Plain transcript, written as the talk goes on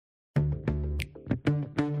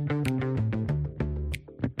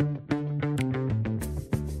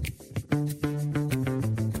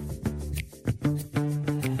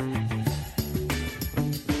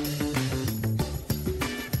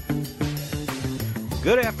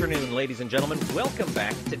Good afternoon, ladies and gentlemen. Welcome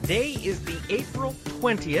back. Today is the April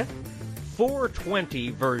 20th, 420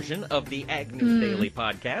 version of the Ag News Daily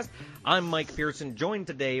podcast. I'm Mike Pearson, joined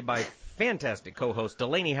today by fantastic co-host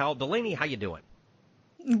Delaney Howell. Delaney, how you doing?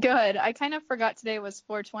 Good. I kind of forgot today was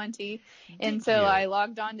 420 until I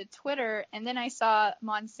logged on to Twitter, and then I saw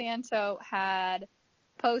Monsanto had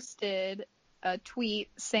posted a tweet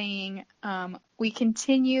saying, we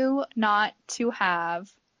continue not to have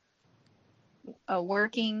a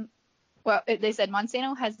working, they said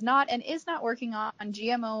Monsanto has not and is not working on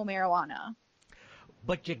GMO marijuana.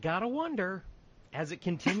 But you gotta wonder, as it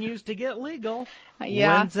continues to get legal,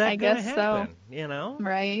 Yeah, when's that I gonna guess happen? so. You know?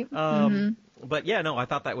 Right. But yeah, no, I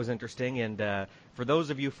thought that was interesting. And for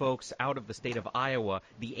those of you folks out of the state of Iowa,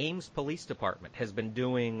 the Ames Police Department has been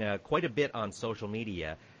doing quite a bit on social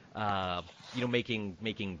media.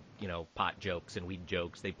 Making pot jokes and weed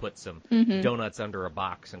jokes. They put some donuts under a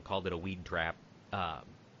box and called it a weed trap.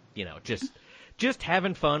 Just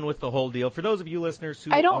having fun with the whole deal. For those of you listeners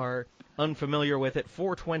who are unfamiliar with it,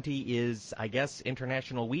 420 is, I guess,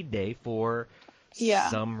 International Weed Day for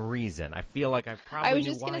some reason. I feel like I probably I was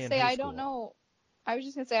knew just why gonna in say high I school. don't know. I was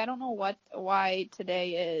just gonna say I don't know why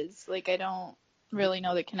today is. Like, I don't really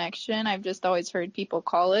know the connection. I've just always heard people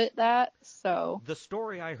call it that. So The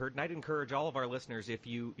story I heard, and I'd encourage all of our listeners, if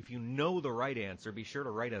you know the right answer, be sure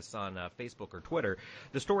to write us on Facebook or Twitter.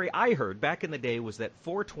 The story I heard back in the day was that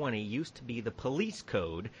 420 used to be the police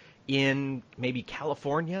code in maybe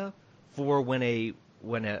California for when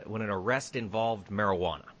an arrest involved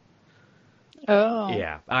marijuana. Oh.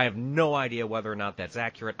 Yeah, I have no idea whether or not that's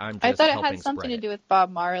accurate. I'm just I thought it helping had something spread to do with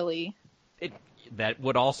Bob Marley. That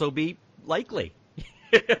would also be likely.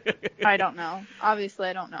 I don't know. Obviously,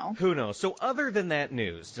 I don't know. Who knows? So other than that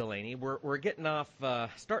news, Delaney, we're getting off,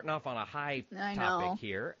 starting off on a high topic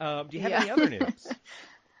here. Do you have any other news?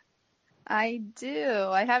 I do.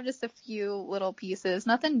 I have just a few little pieces.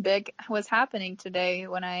 Nothing big was happening today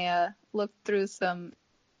when I looked through some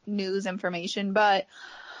news information, but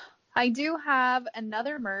I do have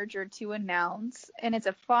another merger to announce, and it's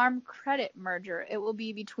a farm credit merger. It will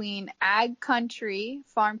be between Ag Country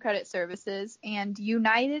Farm Credit Services and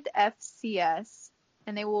United FCS,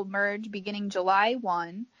 and they will merge beginning July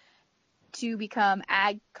 1 to become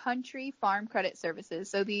Ag Country Farm Credit Services.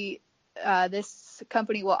 So this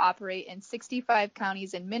company will operate in 65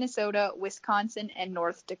 counties in Minnesota, Wisconsin, and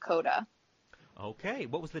North Dakota. Okay.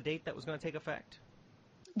 What was the date that was going to take effect?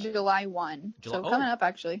 July 1. So coming up,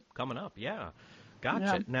 actually. Coming up, yeah. Gotcha.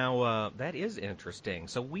 Yeah. Now, that is interesting.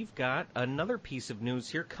 So we've got another piece of news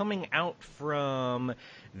here coming out from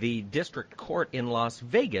the district court in Las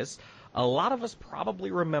Vegas. A lot of us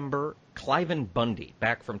probably remember Cliven Bundy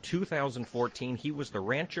back from 2014. He was the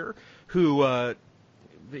rancher who,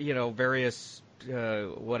 he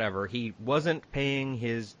wasn't paying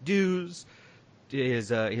his dues,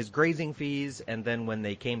 his grazing fees, and then when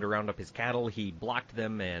they came to round up his cattle, he blocked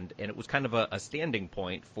them, and it was kind of a standing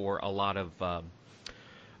point for a lot of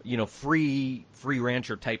free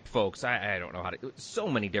rancher type folks. I don't know how to. So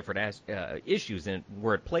many different issues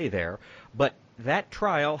were at play there, but that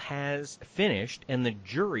trial has finished, and the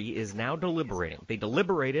jury is now deliberating. They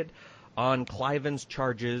deliberated on Cliven's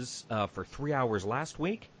charges for 3 hours last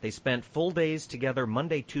week. They spent full days together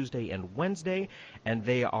Monday, Tuesday, and Wednesday, and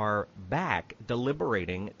they are back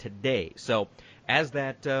deliberating today. So as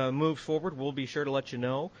that moves forward, we'll be sure to let you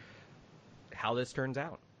know how this turns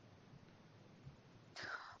out.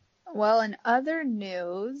 Well, in other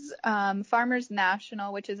news, Farmers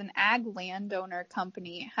National, which is an ag landowner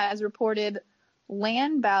company, has reported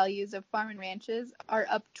land values of farm and ranches are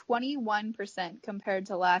up 21% compared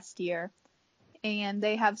to last year. And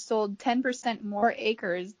they have sold 10% more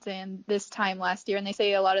acres than this time last year. And they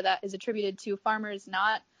say a lot of that is attributed to farmers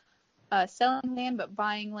not selling land, but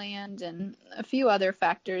buying land and a few other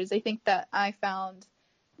factors. I think that I found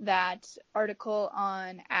that article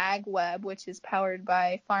on AgWeb, which is powered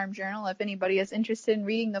by Farm Journal, if anybody is interested in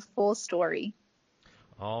reading the full story.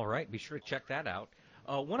 All right, be sure to check that out.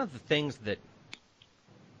 One of the things that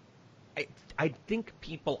I think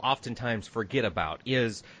people oftentimes forget about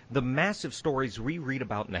is the massive stories we read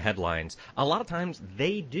about in the headlines. A lot of times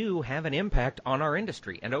they do have an impact on our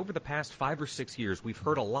industry. And over the past 5 or 6 years, we've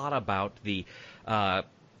heard a lot about the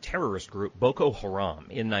terrorist group Boko Haram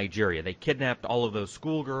in Nigeria. They kidnapped all of those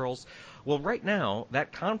schoolgirls. Well, right now,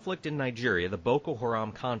 that conflict in Nigeria, the Boko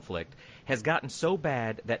Haram conflict, has gotten so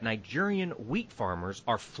bad that Nigerian wheat farmers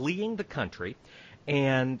are fleeing the country,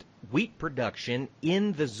 and wheat production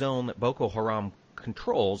in the zone that Boko Haram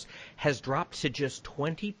controls has dropped to just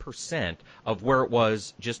 20% of where it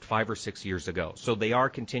was just 5 or 6 years ago. So they are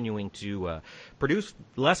continuing to produce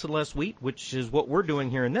less and less wheat, which is what we're doing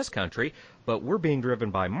here in this country, but we're being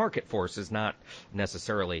driven by market forces, not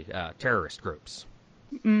necessarily terrorist groups.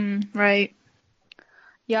 Right.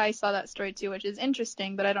 Yeah, I saw that story too, which is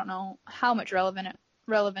interesting, but I don't know how much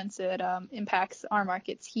relevance it impacts our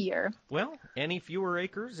markets here. Well, any fewer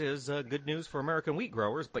acres is good news for American wheat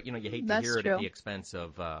growers, but you hate to That's hear it true. at the expense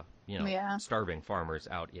of Yeah. starving farmers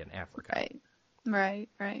out in Africa. Right.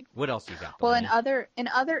 What else you got, Well, Delaney? in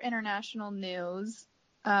other international news,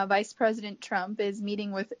 Vice President Trump is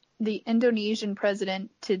meeting with the Indonesian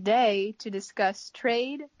president today to discuss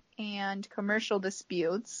trade and commercial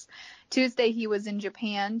disputes. Tuesday, he was in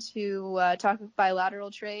Japan to talk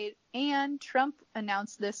bilateral trade, and Trump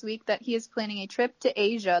announced this week that he is planning a trip to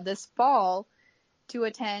Asia this fall to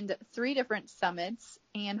attend 3 different summits,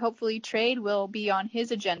 and hopefully trade will be on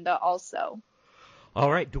his agenda also.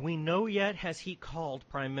 All right. Do we know yet, has he called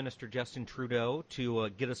Prime Minister Justin Trudeau to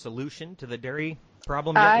get a solution to the dairy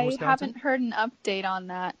problem yet in Wisconsin? I haven't heard an update on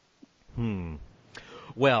that.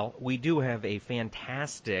 Well, we do have a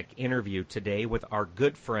fantastic interview today with our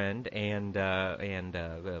good friend and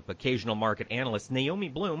occasional market analyst, Naomi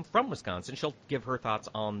Bloom from Wisconsin. She'll give her thoughts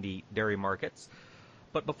on the dairy markets.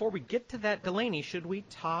 But before we get to that, Delaney, should we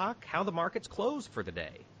talk how the markets closed for the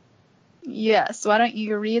day? Yes. Why don't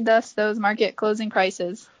you read us those market closing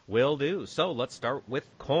prices? Will do. So let's start with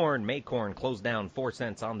corn. May corn closed down 4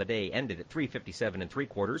 cents on the day, ended at 3.57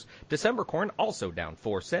 3/4. December corn also down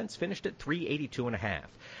 4 cents, finished at 3.82 1/2.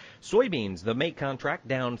 Soybeans, the May contract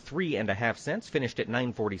down 3.5 cents, finished at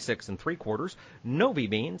 9.46 3/4. Novi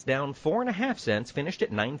beans down 4.5 cents, finished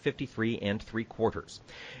at 9.53 3/4.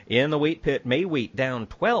 In the wheat pit, May wheat down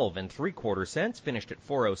 12 3/4 cents, finished at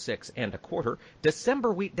 4.06 1/4.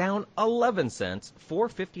 December wheat down 11 cents,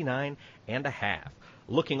 4.59 1/2.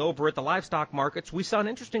 Looking over at the livestock markets, we saw an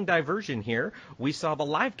interesting diversion here. We saw the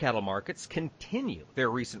live cattle markets continue their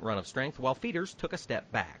recent run of strength, while feeders took a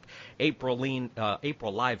step back. April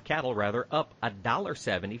live cattle up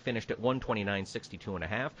 $1.70, finished at 129.62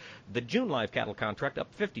 1/2. The June live cattle contract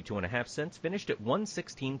up 52.5 cents, finished at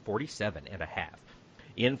 116.47 1/2.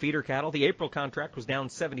 In feeder cattle, the April contract was down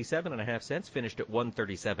 77.5 cents, finished at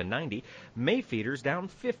 137.90. May feeders down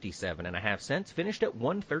 57.5 cents, finished at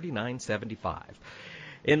 139.75.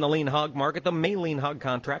 In the lean hog market, the May lean hog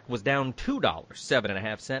contract was down $2,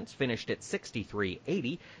 7.5 cents, finished at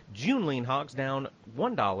 63.80. June lean hogs down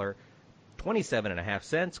 $1, 27.5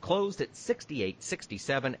 cents, closed at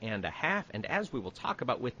 68.67 1/2. And as we will talk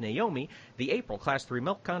about with Naomi, the April Class 3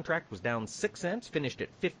 milk contract was down 6 cents, finished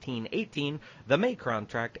at 15.18. The May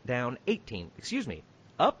contract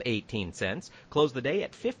up 18 cents, closed the day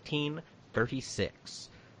at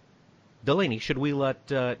 15.36. Delaney, should we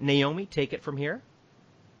let Naomi take it from here?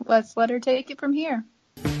 Let's let her take it from here.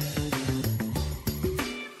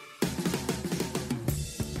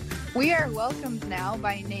 We are welcomed now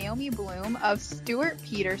by Naomi Bloom of Stuart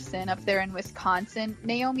Peterson up there in Wisconsin.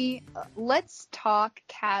 Naomi, let's talk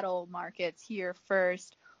cattle markets here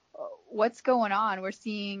first. What's going on? We're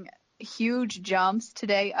seeing huge jumps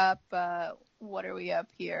today up. What are we up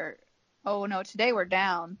here? Oh, no, today we're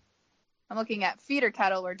down. I'm looking at feeder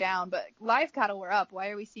cattle, we're down, but live cattle, we're up. Why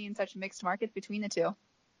are we seeing such mixed markets between the two?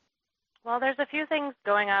 Well, there's a few things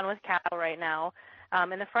going on with cattle right now.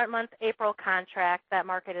 In the front month April contract, that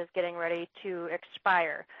market is getting ready to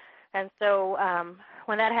expire. And so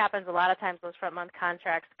when that happens, a lot of times those front month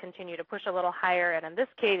contracts continue to push a little higher. And in this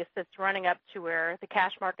case, it's running up to where the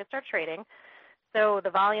cash markets are trading. So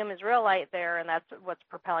the volume is real light there, and that's what's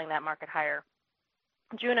propelling that market higher.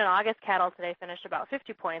 June and August cattle today finished about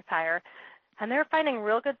 50 points higher. And they're finding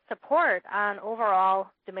real good support on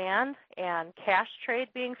overall demand and cash trade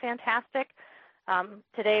being fantastic.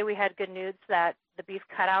 Today we had good news that the beef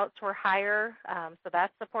cutouts were higher, so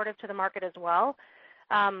that's supportive to the market as well.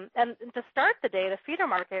 And to start the day, the feeder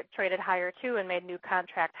market traded higher too and made new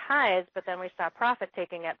contract highs, but then we saw profit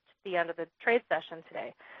taking at the end of the trade session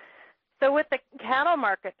today. So with the cattle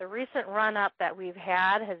market, the recent run-up that we've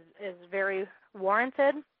had is very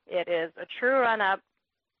warranted. It is a true run-up.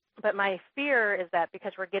 But my fear is that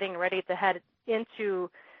because we're getting ready to head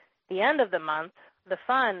into the end of the month, the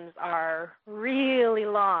funds are really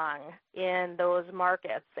long in those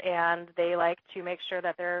markets, and they like to make sure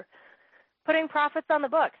that they're putting profits on the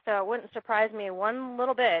books. So it wouldn't surprise me one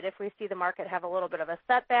little bit if we see the market have a little bit of a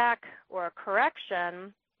setback or a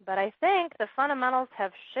correction. But I think the fundamentals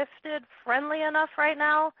have shifted friendly enough right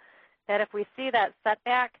now that if we see that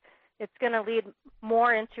setback, it's going to lead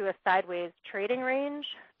more into a sideways trading range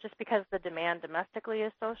just because the demand domestically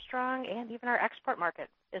is so strong, and even our export market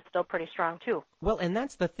is still pretty strong too. Well, and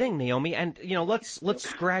that's the thing, Naomi. And let's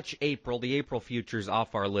scratch April, the April futures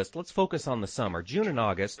off our list. Let's focus on the summer, June and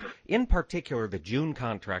August. In particular, the June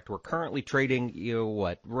contract. We're currently trading,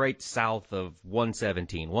 right south of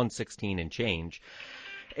 117, 116 and change.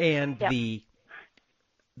 And yep.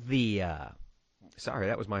 Sorry,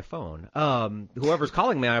 that was my phone. Whoever's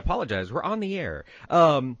calling me, I apologize. We're on the air.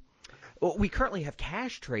 We currently have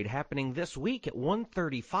cash trade happening this week at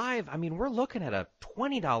 135. I mean, we're looking at a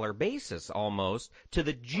 $20 basis almost to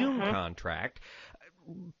the June contract.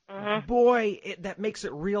 Boy, that makes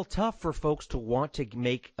it real tough for folks to want to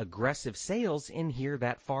make aggressive sales in here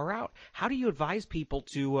that far out. How do you advise people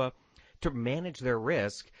to manage their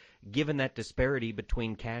risk given that disparity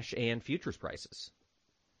between cash and futures prices?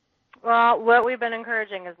 Well, what we've been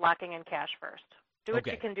encouraging is locking in cash first. Do what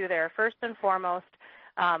Okay. you can do there first and foremost,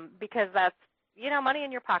 because that's money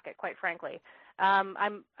in your pocket, quite frankly.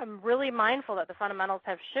 I'm really mindful that the fundamentals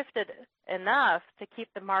have shifted enough to keep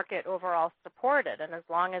the market overall supported, and as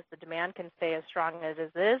long as the demand can stay as strong as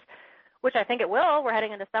it is, which I think it will, we're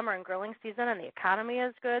heading into summer and grilling season, and the economy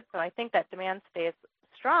is good, so I think that demand stays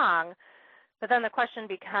strong. But then the question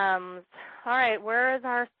becomes, all right, where is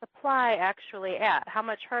our supply actually at? How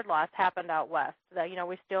much herd loss happened out west?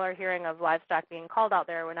 We still are hearing of livestock being called out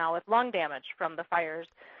there now with lung damage from the fires.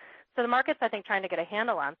 So the market's, I think, trying to get a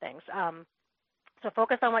handle on things. So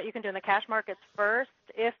focus on what you can do in the cash markets first.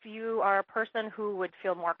 If you are a person who would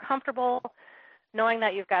feel more comfortable knowing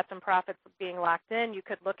that you've got some profits being locked in, you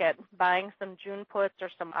could look at buying some June puts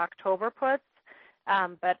or some October puts.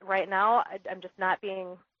 But right now, I'm just not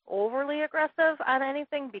being overly aggressive on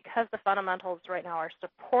anything because the fundamentals right now are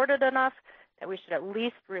supported enough that we should at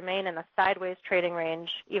least remain in a sideways trading range,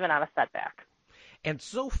 even on a setback. And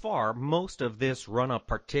so far, most of this run-up,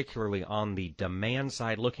 particularly on the demand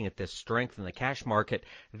side, looking at this strength in the cash market,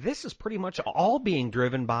 this is pretty much all being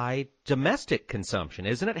driven by domestic consumption,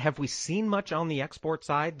 isn't it? Have we seen much on the export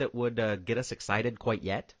side that would get us excited quite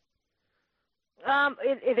yet?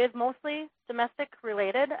 It is mostly domestic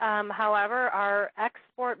related. However, our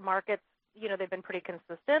export markets, they've been pretty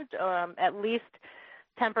consistent. At least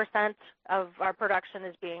 10% of our production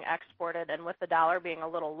is being exported, and with the dollar being a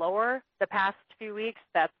little lower the past few weeks,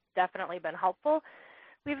 that's definitely been helpful.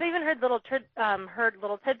 We've even heard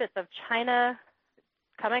little tidbits of China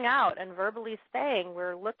coming out and verbally saying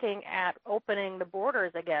we're looking at opening the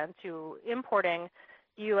borders again to importing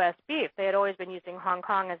U.S. beef. They had always been using Hong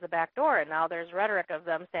Kong as the back door, and now there's rhetoric of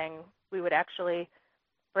them saying we would actually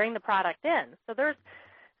bring the product in. So there's,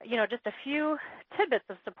 just a few tidbits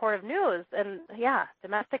of supportive news. And, yeah,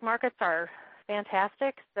 domestic markets are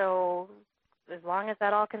fantastic. So as long as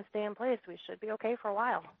that all can stay in place, we should be okay for a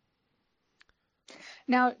while.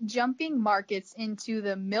 Now, jumping markets into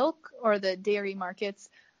the milk or the dairy markets,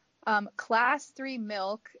 Class 3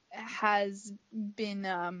 milk has been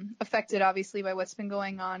affected, obviously, by what's been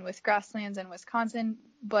going on with grasslands in Wisconsin.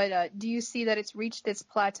 But do you see that it's reached its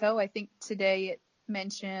plateau? I think today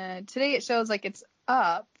it shows like it's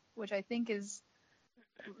up, which I think is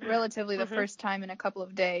relatively the first time in a couple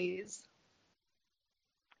of days.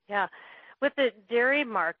 Yeah. With the dairy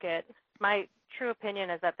market, my true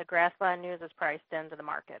opinion is that the grassland news is priced into the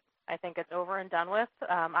market. I think it's over and done with.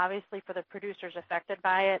 Obviously, for the producers affected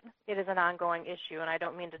by it, it is an ongoing issue, and I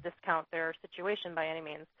don't mean to discount their situation by any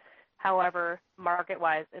means. However,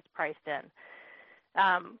 market-wise, it's priced in.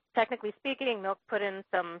 Technically speaking, milk put in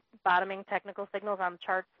some bottoming technical signals on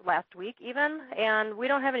charts last week even, and we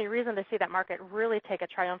don't have any reason to see that market really take a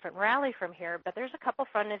triumphant rally from here, but there's a couple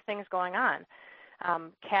fun things going on.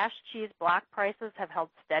 Cash cheese block prices have held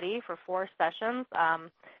steady for 4 sessions,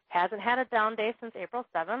 hasn't had a down day since April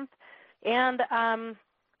 7th, and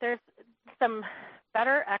there's some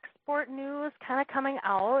better export news kind of coming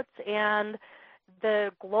out, and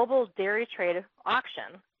the global dairy trade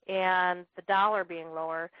auction and the dollar being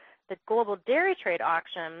lower, the global dairy trade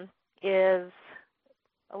auction is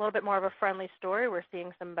a little bit more of a friendly story. We're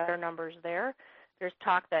seeing some better numbers there. There's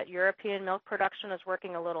talk that European milk production is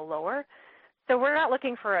working a little lower. So we're not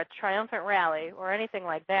looking for a triumphant rally or anything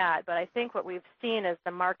like that, but I think what we've seen is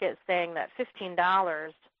the market saying that $15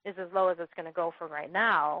 is as low as it's going to go for right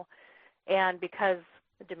now. And because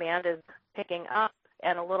the demand is picking up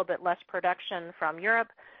and a little bit less production from Europe,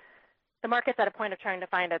 the market's at a point of trying to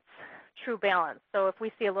find its true balance. So if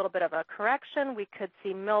we see a little bit of a correction, we could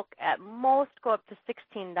see milk at most go up to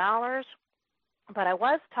 $16. But I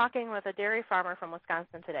was talking with a dairy farmer from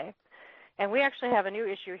Wisconsin today, and we actually have a new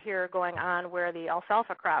issue here going on where the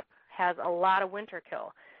alfalfa crop has a lot of winter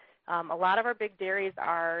kill. A lot of our big dairies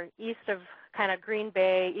are east of kind of Green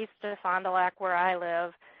Bay, east of Fond du Lac where I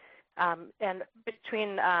live, and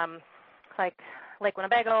between like Lake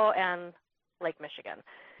Winnebago and Lake Michigan.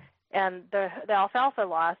 And the alfalfa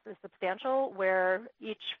loss is substantial, where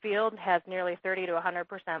each field has nearly 30 to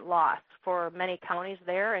 100% loss for many counties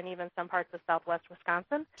there, and even some parts of southwest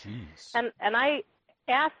Wisconsin. Jeez. And I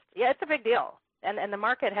asked, it's a big deal, and the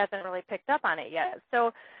market hasn't really picked up on it yet.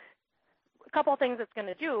 So a couple of things it's going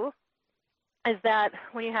to do is that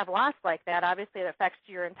when you have loss like that, obviously it affects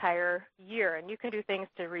your entire year, and you can do things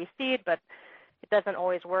to reseed, but it doesn't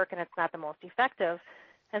always work, and it's not the most effective.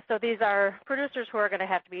 And so these are producers who are going to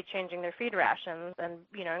have to be changing their feed rations and,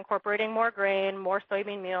 incorporating more grain, more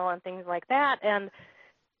soybean meal, and things like that. And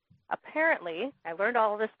apparently, I learned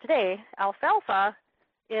all of this today, alfalfa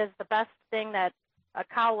is the best thing that a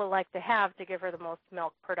cow will like to have to give her the most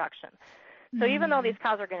milk production. So even though these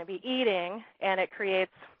cows are going to be eating, and it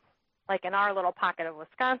creates, like in our little pocket of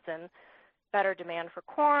Wisconsin, better demand for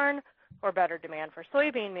corn or better demand for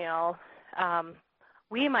soybean meal,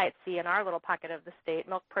 we might see in our little pocket of the state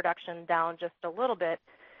milk production down just a little bit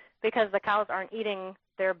because the cows aren't eating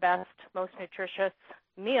their best, most nutritious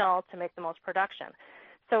meal to make the most production.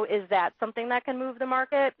 So is that something that can move the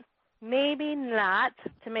market? Maybe not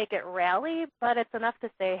to make it rally, but it's enough to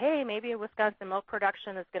say, hey, maybe Wisconsin milk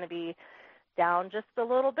production is going to be down just a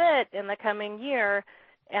little bit in the coming year,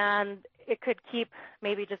 and it could keep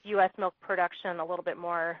maybe just U.S. milk production a little bit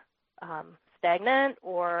more stagnant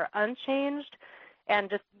or unchanged, and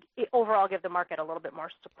just overall give the market a little bit more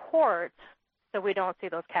support so we don't see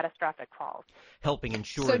those catastrophic falls. Helping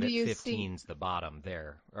ensure that 15's the bottom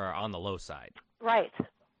there, or on the low side. Right.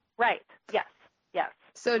 Yes.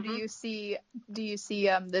 So do you see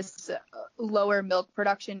this lower milk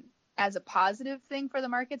production as a positive thing for the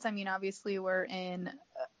markets? I mean, obviously we're in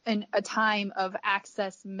a time of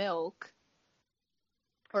excess milk,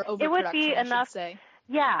 or overproduction, it would be enough, I should say.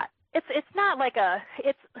 Yeah. It's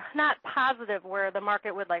not positive where the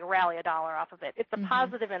market would like rally $1 off of it. It's a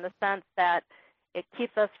positive in the sense that it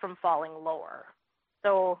keeps us from falling lower.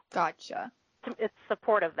 So gotcha. It's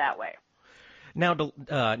supportive that way. Now,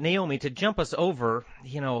 Naomi, to jump us over,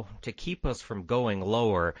 to keep us from going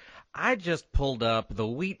lower, I just pulled up the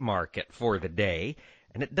wheat market for the day,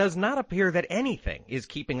 and it does not appear that anything is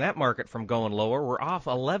keeping that market from going lower. We're off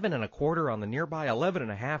 11 1/4 on the nearby, 11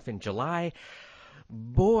 1/2 in July.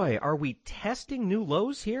 Boy, are we testing new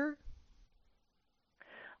lows here?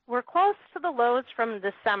 We're close to the lows from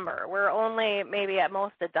December. We're only maybe at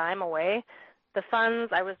most a dime away. The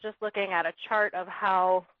funds, I was just looking at a chart of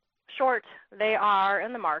how short they are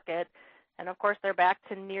in the market, and of course they're back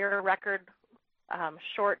to near record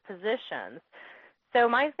short positions. So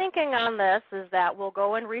my thinking on this is that we'll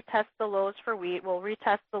go and retest the lows for wheat. We'll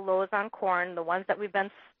retest the lows on corn, the ones that we've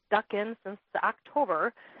been stuck in since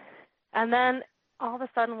October, and then all of a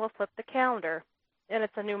sudden we'll flip the calendar, and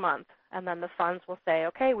it's a new month. And then the funds will say,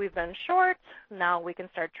 okay, we've been short. Now we can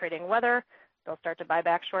start trading weather. They'll start to buy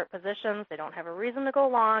back short positions. They don't have a reason to go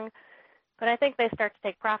long. But I think they start to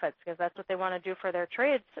take profits because that's what they want to do for their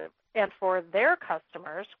trades and for their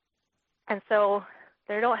customers. And so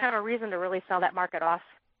they don't have a reason to really sell that market off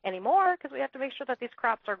anymore because we have to make sure that these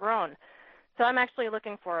crops are grown. So I'm actually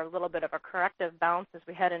looking for a little bit of a corrective bounce as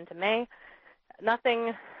we head into May.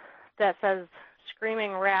 Nothing that says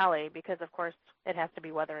screaming rally because, of course, it has to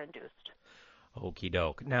be weather-induced. Okie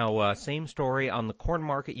doke. Now, same story on the corn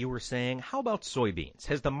market you were saying. How about soybeans?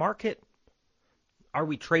 Has the market, are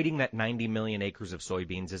we trading that 90 million acres of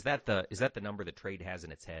soybeans? Is that the number the trade has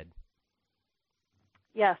in its head?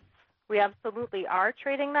 Yes, we absolutely are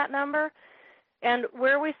trading that number. And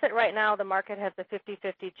where we sit right now, the market has a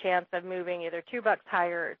 50-50 chance of moving either $2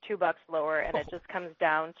 higher or $2 lower, and it just comes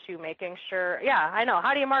down to making sure. Yeah, I know.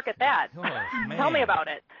 How do you market that? Oh, man. Tell me about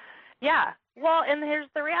it. Yeah. Well, and here's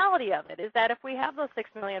the reality of it, is that if we have those 6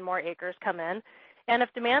 million more acres come in, and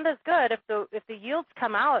if demand is good, if the yields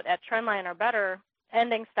come out at trendline or better,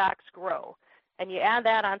 ending stocks grow. And you add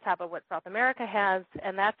that on top of what South America has,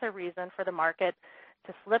 and that's a reason for the market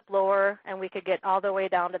to slip lower, and we could get all the way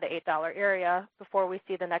down to the $8 area before we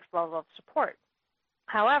see the next level of support.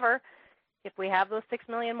 However, if we have those 6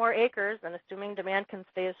 million more acres, and assuming demand can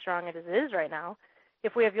stay as strong as it is right now,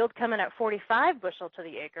 if we have yield coming at 45 bushel to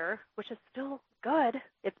the acre, which is still good,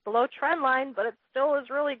 it's below trend line, but it still is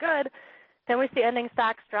really good, then we see ending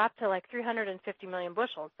stocks drop to like 350 million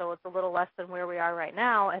bushels. So it's a little less than where we are right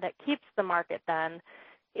now, and it keeps the market then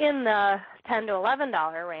in the $10 to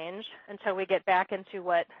 $11 range until we get back into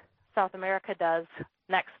what South America does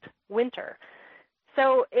next winter.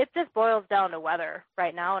 So it just boils down to weather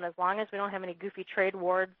right now, and as long as we don't have any goofy trade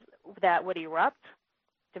wars that would erupt,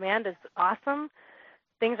 demand is awesome.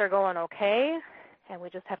 Things are going okay, and we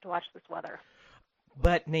just have to watch this weather.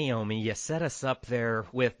 But, Naomi, you set us up there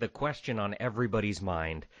with the question on everybody's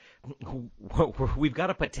mind. We've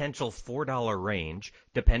got a potential $4 range,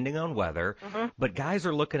 depending on weather, but guys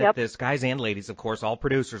are looking at this, guys and ladies, of course, all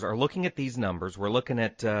producers are looking at these numbers. We're looking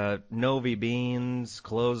at Novi Beans,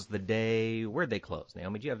 close the day. Where'd they close,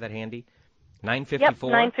 Naomi? Do you have that handy? 9.54? Yep,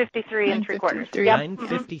 9.53 and 3/4. Yep.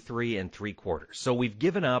 9.53 and 3/4. So we've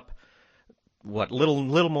given up,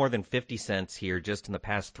 little more than 50 cents here just in the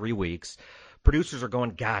past 3 weeks. Producers are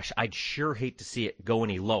going, gosh, I'd sure hate to see it go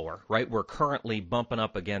any lower, right? We're currently bumping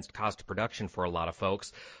up against cost of production for a lot of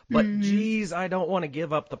folks. But, geez, I don't want to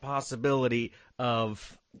give up the possibility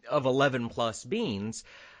of 11-plus beans.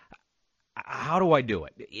 How do I do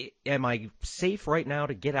it? Am I safe right now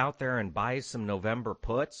to get out there and buy some November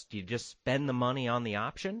puts? Do you just spend the money on the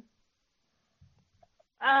option?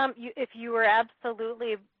 If you were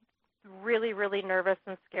absolutely really, really nervous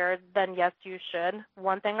and scared, then yes, you should.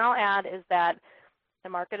 One thing I'll add is that the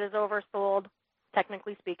market is oversold,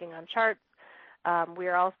 technically speaking, on charts. We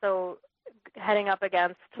are also heading up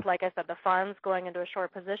against, like I said, the funds going into a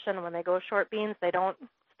short position. When they go short beans, they don't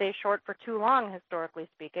stay short for too long, historically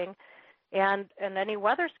speaking. And any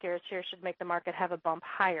weather scares here should make the market have a bump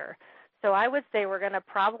higher. So I would say we're going to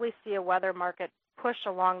probably see a weather market push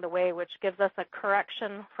along the way, which gives us a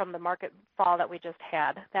correction from the market fall that we just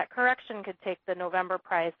had. That correction could take the November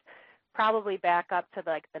price probably back up to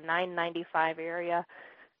like the $9.95 area,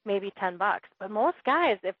 maybe $10. But most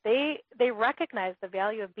guys, if they recognize the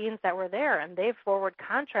value of beans that were there and they've forward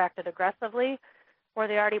contracted aggressively, or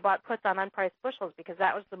they already bought puts on unpriced bushels because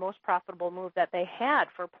that was the most profitable move that they had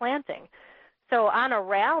for planting. So on a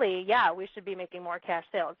rally, yeah, we should be making more cash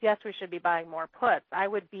sales. Yes, we should be buying more puts. I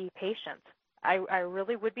would be patient. I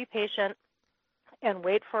really would be patient and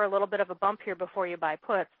wait for a little bit of a bump here before you buy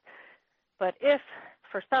puts. But if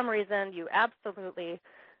for some reason you absolutely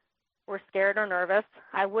were scared or nervous,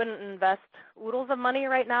 I wouldn't invest oodles of money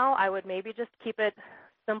right now. I would maybe just keep it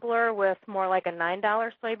simpler with more like a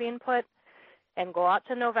 $9 soybean put and go out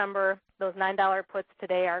to November. Those $9 puts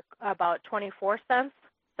today are about 24 cents.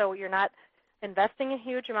 So you're not investing a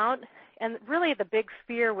huge amount. And really the big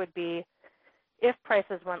fear would be if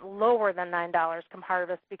prices went lower than $9 come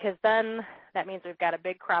harvest, because then that means we've got a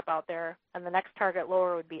big crop out there, and the next target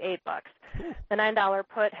lower would be $8. The $9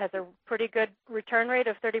 put has a pretty good return rate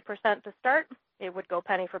of 30% to start. It would go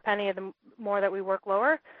penny for penny the more that we work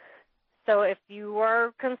lower. So if you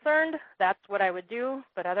are concerned, that's what I would do.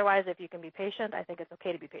 But otherwise, if you can be patient, I think it's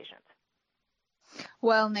okay to be patient.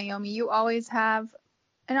 Well, Naomi, you always have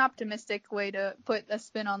an optimistic way to put a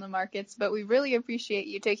spin on the markets, but we really appreciate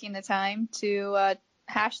you taking the time to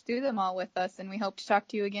hash through them all with us, and we hope to talk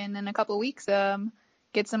to you again in a couple of weeks,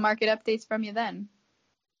 get some market updates from you then.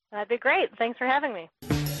 That'd be great. Thanks for having me.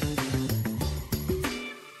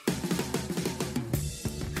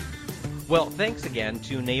 Well, thanks again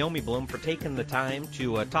to Naomi Blohm for taking the time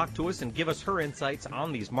to talk to us and give us her insights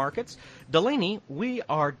on these markets. Delaney, we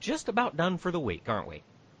are just about done for the week, aren't we?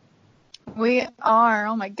 We are.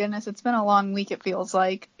 Oh, my goodness. It's been a long week, it feels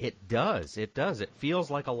like. It does. It does. It feels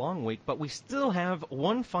like a long week, but we still have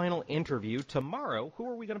one final interview tomorrow. Who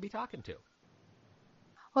are we going to be talking to?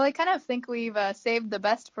 Well, I kind of think we've saved the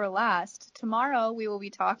best for last. Tomorrow we will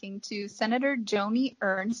be talking to Senator Joni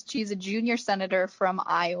Ernst. She's a junior senator from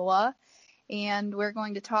Iowa, and we're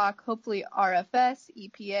going to talk hopefully RFS,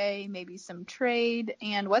 EPA, maybe some trade,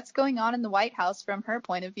 and what's going on in the White House from her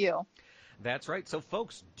point of view. That's right. So,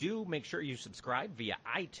 folks, do make sure you subscribe via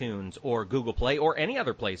iTunes or Google Play or any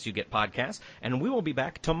other place you get podcasts, and we will be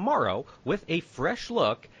back tomorrow with a fresh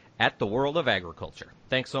look at the world of agriculture.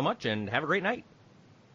 Thanks so much, and have a great night.